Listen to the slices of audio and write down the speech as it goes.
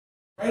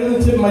Right on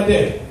the tip of my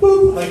dick.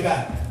 Boop, like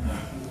that.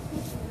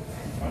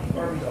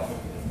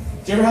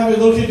 Did you ever have a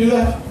little kid do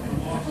that?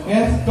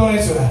 Yeah? Don't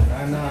answer that.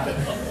 I'm not.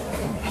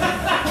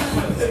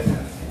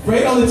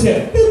 Right on the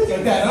tip. Boop,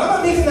 like that. And I'm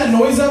not making that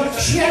noise up.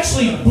 She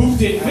actually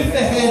booped it with the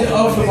head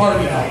of the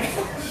Barbie doll.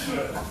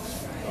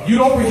 You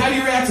don't. How do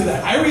you react to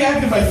that? I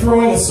reacted by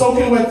throwing a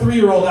soaking wet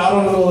 3-year-old out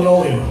onto the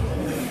linoleum.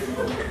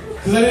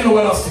 Because I didn't know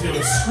what else to do.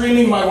 And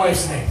screaming my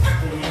wife's name.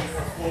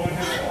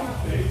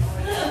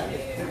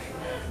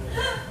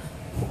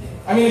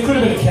 I mean, it could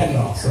have been a Ken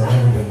doll, so it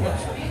never did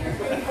much.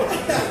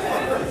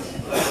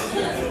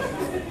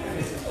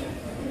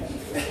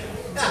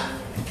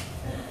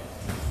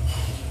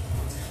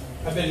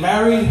 I've been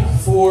married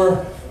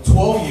for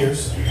 12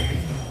 years,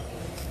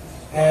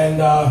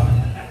 and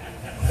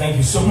thank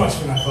you so much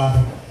for not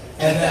clapping.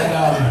 And then,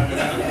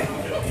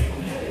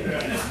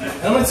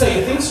 and I'm going to tell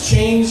you, things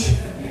change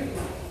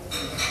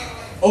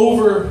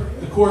over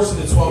the course of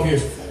the 12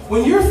 years.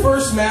 When you're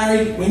first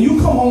married, when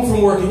you come home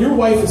from work and your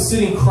wife is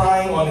sitting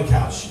crying on the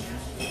couch,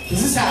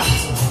 because this happens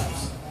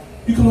sometimes.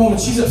 You come home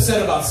and she's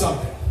upset about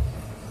something.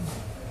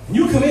 And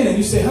you come in and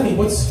you say, honey,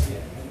 what's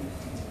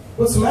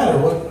the matter?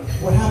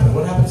 What happened?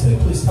 What happened today?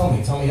 Please tell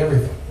me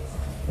everything.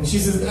 And she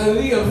says,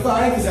 I'm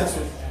fine, because that's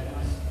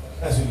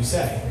what you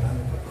say.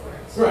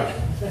 Right.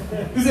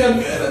 You say, I'm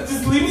good,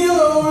 just leave me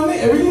alone,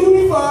 everything will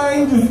be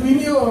fine, just leave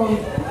me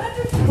alone.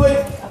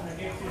 But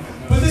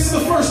this is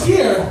the first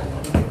year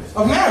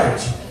of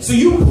marriage. So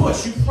you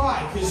push, you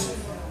pry,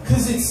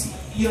 because it's,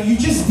 you know, you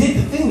just did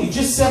the thing. You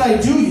just said I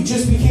do. You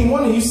just became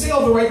one, and you say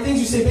all the right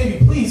things. You say,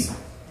 baby, please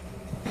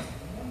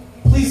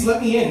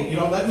let me in. You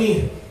know, let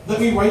me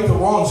right the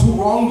wrongs. Who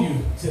wronged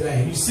you today?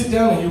 And you sit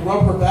down and you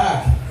rub her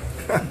back.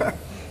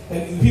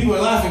 And people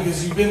are laughing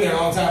because you've been there a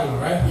long time ago,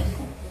 right?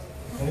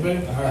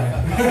 Anybody? All right.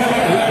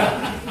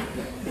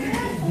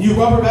 You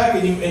rub her back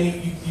and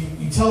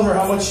you tell her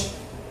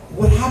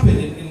what happened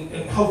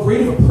and how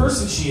great of a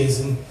person she is.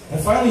 And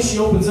finally she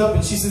opens up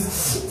and she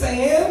says,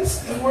 Diane,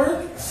 at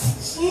work,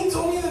 she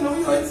told me that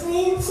nobody likes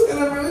me and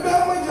I'm really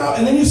bad at my job.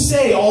 And then you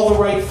say all the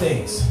right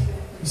things.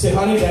 You say,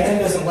 honey, Diane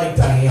doesn't like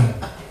Diane.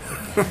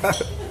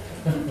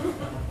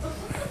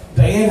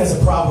 Diane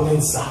has a problem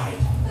inside.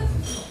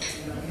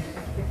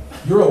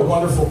 You're a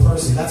wonderful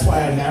person. That's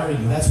why I married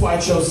you. That's why I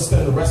chose to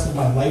spend the rest of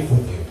my life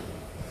with you.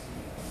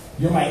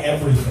 You're my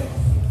everything.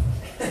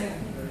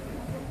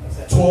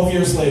 12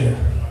 years later,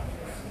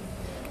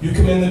 you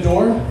come in the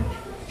door,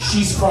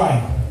 she's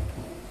crying.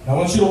 Now I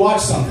want you to watch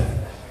something.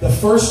 The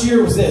first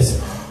year was this.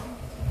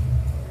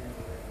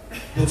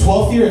 The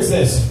 12th year, it's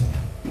this.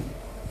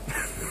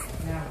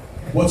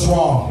 What's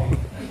wrong?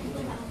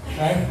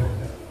 Okay?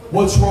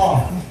 What's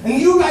wrong?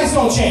 And you guys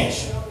don't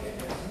change.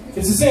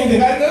 It's the same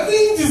thing. I have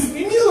nothing, just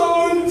leave me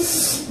alone.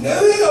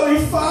 Nothing, I'll be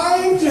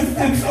fine.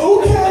 It's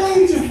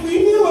okay, just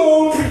leave me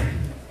alone.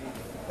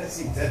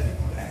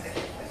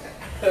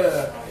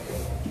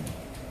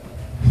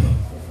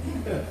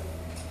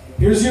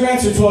 Here's your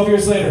answer 12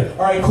 years later.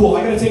 All right, cool,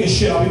 I gotta take a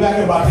shit. I'll be back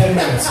in about 10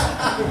 minutes.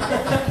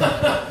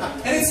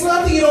 And it's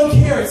not that you don't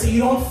care, it's that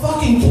you don't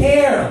fucking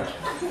care.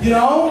 You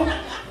know?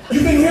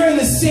 You've been hearing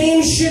the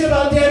same shit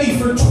about Debbie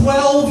for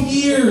 12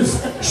 years.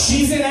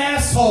 She's an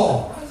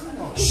asshole.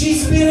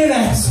 She's been an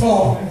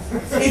asshole.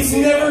 It's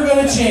never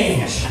gonna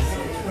change.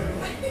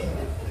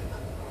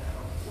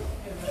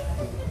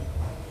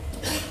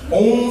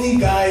 Only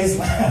guys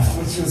laughed,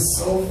 which was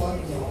so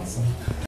fucking awesome.